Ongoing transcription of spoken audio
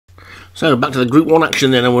So back to the Group 1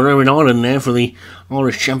 action then, and we're over in Ireland now for the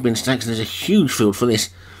Irish Champion Stakes. There's a huge field for this.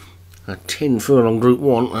 A 10 furlong Group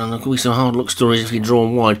 1, and there could be some hard luck stories if you draw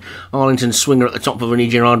them wide. Arlington Swinger at the top for Vinnie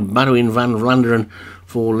Gerard, Badouin van Vlaanderen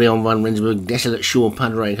for Leon van Rensburg, Desolate Shore,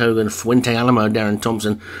 Padraig Hogan, Fuente Alamo, Darren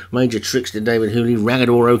Thompson, Major Trickster, David Hooley, Ragged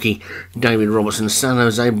Oroki, David Robertson, San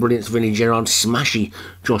Jose, Brilliance, Vinnie Gerard, Smashy,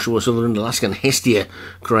 Joshua Sutherland, Alaskan Hestia,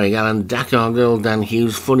 Craig Allen, Dakar Girl, Dan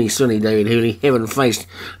Hughes, Funny Sunny, David Hooley, Heaven Faced,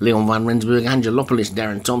 Leon van Rensburg, Angelopolis,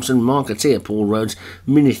 Darren Thompson, Marketeer, Paul Rhodes,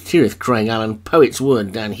 Minith Tirith, Craig Allen, Poet's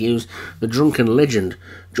Word, Dan Hughes, The Drunken Legend,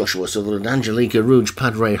 Joshua Sutherland, Angelica Rouge,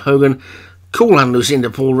 Padraig Hogan, Cool Hand Lucinda,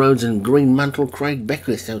 Paul Rhodes, and Green Mantle, Craig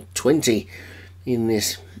Beckwith. So 20 in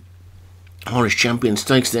this Irish Champion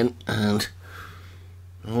Stakes then, and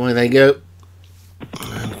away they go.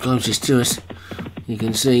 And closest to us, you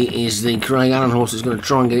can see, is the Craig Allen horse that's going to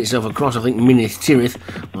try and get itself across. I think Minith Tirith.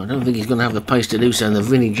 I don't think he's going to have the pace to do so, and the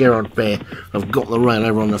Vinnie Gerard pair have got the rail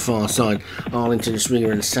over on the far side. Arlington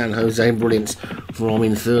Swinger and San Jose Brilliance from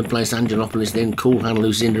in third place, Angelopolis, then Cool Hand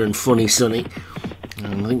Lucinda and Funny Sunny.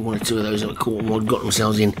 And I think one or two of those that were caught wide got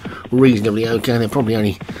themselves in reasonably okay. They're probably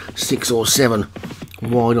only 6 or 7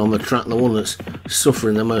 wide on the track. The one that's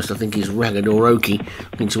suffering the most, I think, is Ragged Oroki.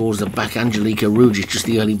 Looking towards the back, Angelica Rouge is just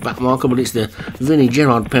the early back marker, but it's the Vinnie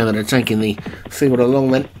Gerard pair that are taking the field along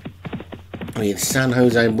then, with San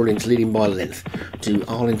Jose Brilliance leading by length to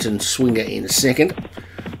Arlington Swinger in second.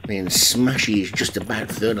 Then Smashy is just about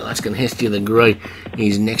third. Alaskan Hestia the Grey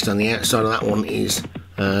is next. On the outside of that one is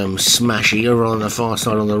Smashy. Over on the far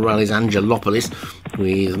side on the rail is Angelopolis,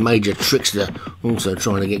 with Major Trickster also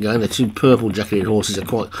trying to get going. The two purple jacketed horses are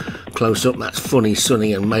quite close up. That's Funny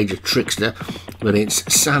Sunny and Major Trickster. But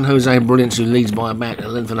it's San Jose Brilliance who leads by about a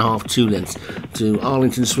length and a half, 2 lengths, to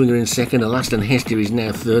Arlington Swinger in second. Alaskan Hestia is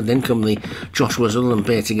now third. Then come the Joshua Sutherland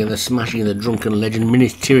pair together, Smashing the Drunken Legend.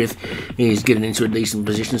 Minith Tirith is getting into a decent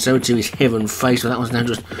position. So too is Heaven Face, but that was now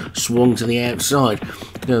just swung to the outside.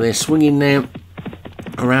 So they're swinging now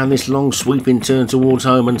around this long sweeping turn towards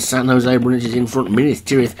home, and San Jose Brilliance is in front. Minith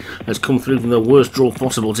Tirith has come through from the worst draw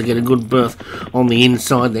possible to get a good berth on the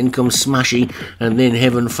inside. Then comes Smashy, and then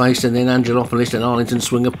Heaven Faced, and then Angelopolis, and Arlington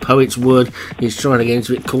Swinger. Poet's Word is trying to get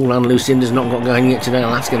into it. Cool Hand Lucinda's not got going yet today.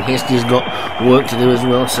 Alaskan Hestia's got work to do as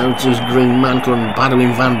well. So too's Green Mantle, and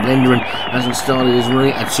Badouin van Blenderen hasn't started his run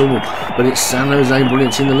at all. But it's San Jose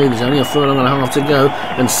Brilliance in the lead. There's only a furlong and a half to go,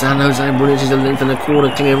 and San Jose Brilliance is a length and a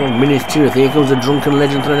quarter clear of Minith Tirith. Here comes the Drunken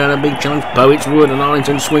Legend throwing down a big challenge. Poet's Word and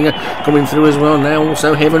Arlington Swinger coming through as well. Now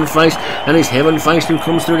also Heaven Faced, and it's Heaven Faced who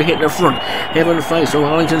comes through to hit the front. Heaven Faced, so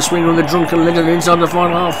Arlington Swinger and the Drunken Legend inside the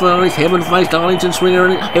final half furlong. It's Heaven Faced, Arlington Swinger,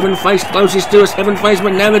 and Heaven Faced closest to us. Heaven Faced,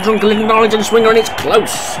 but now the Drunken Legend, Arlington Swinger, and it's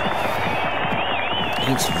close.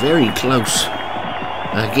 It's very close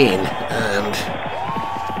again, and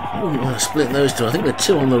I wouldn't want to split those two. I think the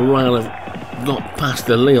two on the rail have got past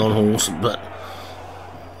the Leon horse, but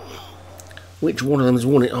which one of them's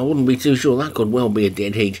won it, I wouldn't be too sure. That could well be a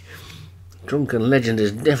dead heat. Drunken Legend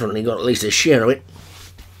has definitely got at least a share of it.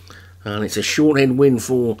 And it's a short head win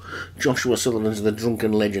for Joshua Sutherland's The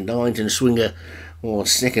Drunken Legend. Arlington Swinger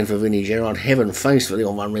was second for Vinnie Gerard. Heaven Faced for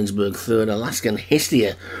Leon van Rensburg third. Alaskan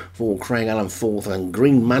Hestia for Craig Allen fourth. And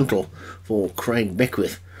Green Mantle for Craig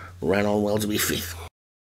Beckwith ran on well to be fifth.